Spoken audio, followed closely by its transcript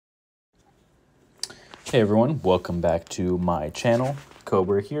Hey everyone, welcome back to my channel.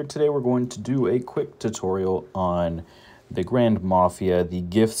 Cobra here. Today we're going to do a quick tutorial on the Grand Mafia, the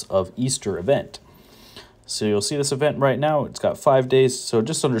Gifts of Easter event. So you'll see this event right now. It's got 5 days, so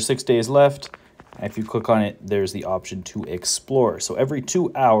just under 6 days left. And if you click on it, there's the option to explore. So every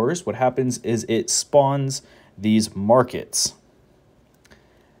 2 hours, what happens is it spawns these markets.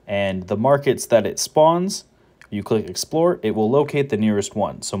 And the markets that it spawns, you click explore, it will locate the nearest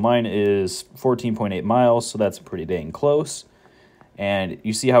one. So mine is 14.8 miles, so that's pretty dang close. And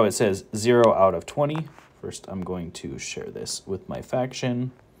you see how it says 0 out of 20. First, I'm going to share this with my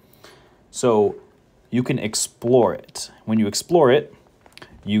faction. So you can explore it. When you explore it,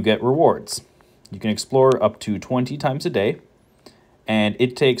 you get rewards. You can explore up to 20 times a day, and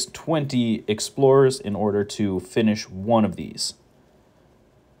it takes 20 explorers in order to finish one of these.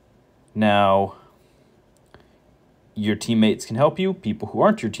 Now, your teammates can help you. People who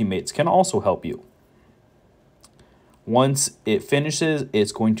aren't your teammates can also help you. Once it finishes,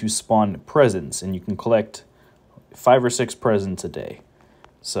 it's going to spawn presents, and you can collect 5 or 6 presents a day.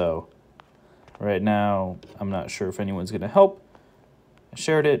 So right now, I'm not sure if anyone's going to help. I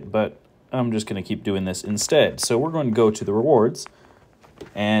shared it, but I'm just going to keep doing this instead. So we're going to go to the rewards,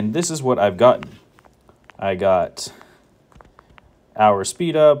 and this is what I've gotten. I got hour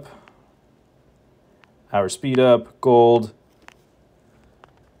speed up, gold,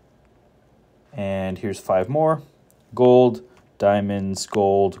 and here's 5 more. Gold, diamonds,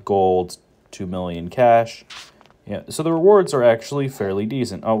 gold, 2 million cash. Yeah, so the rewards are actually fairly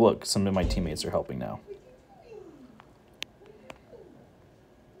decent. Oh, look, some of my teammates are helping now.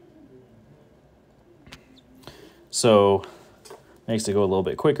 So, makes it go a little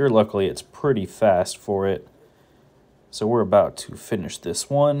bit quicker. Luckily, it's pretty fast for it. So we're about to finish this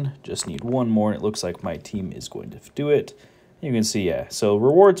one. Just need one more, and it looks like my team is going to do it. You can see, yeah. So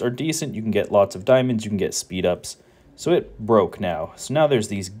rewards are decent. You can get lots of diamonds. You can get speed ups. So it broke now. So now there's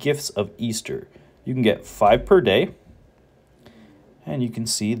these Gifts of Easter. You can get 5 per day. And you can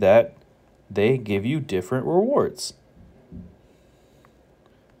see that they give you different rewards.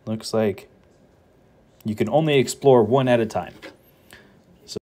 Looks like you can only explore one at a time.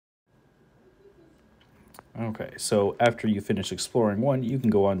 Okay, so after you finish exploring one, you can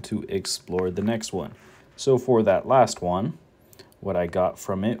go on to explore the next one. So for that last one, what I got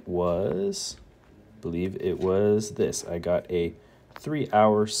from it was, I believe it was this. I got a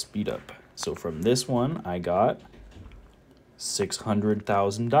 3-hour speed up. So from this one, I got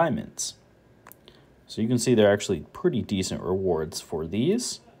 600,000 diamonds. So you can see they're actually pretty decent rewards for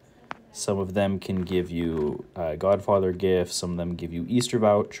these. Some of them can give you Godfather gifts, some of them give you Easter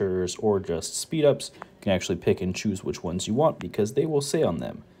vouchers, or just speed ups. You can actually pick and choose which ones you want because they will say on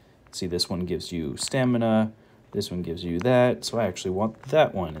them. See, this one gives you stamina, this one gives you that, so I actually want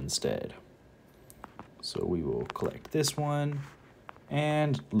that one instead. So we will collect this one,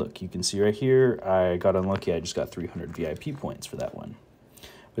 and look, you can see right here, I got unlucky, I just got 300 VIP points for that one.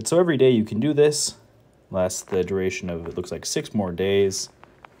 But so every day you can do this, lasts the duration of, it looks like 6 more days.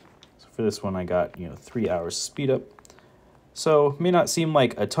 For this one, I got, 3 hours speed up. So, may not seem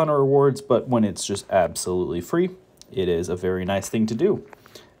like a ton of rewards, but when it's just absolutely free, it is a very nice thing to do.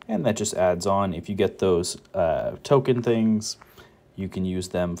 And that just adds on. If you get those token things, you can use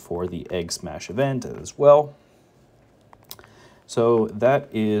them for the Egg Smash event as well. So, that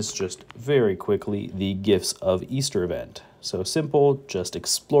is just very quickly the Gifts of Easter event. So, simple, just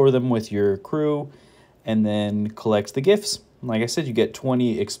explore them with your crew, and then collect the gifts. Like I said, you get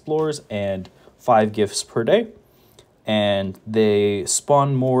 20 explorers and 5 gifts per day. And they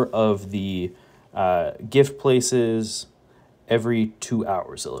spawn more of the gift places every 2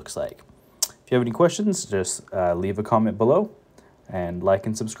 hours, it looks like. If you have any questions, just leave a comment below and like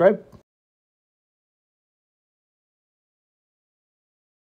and subscribe.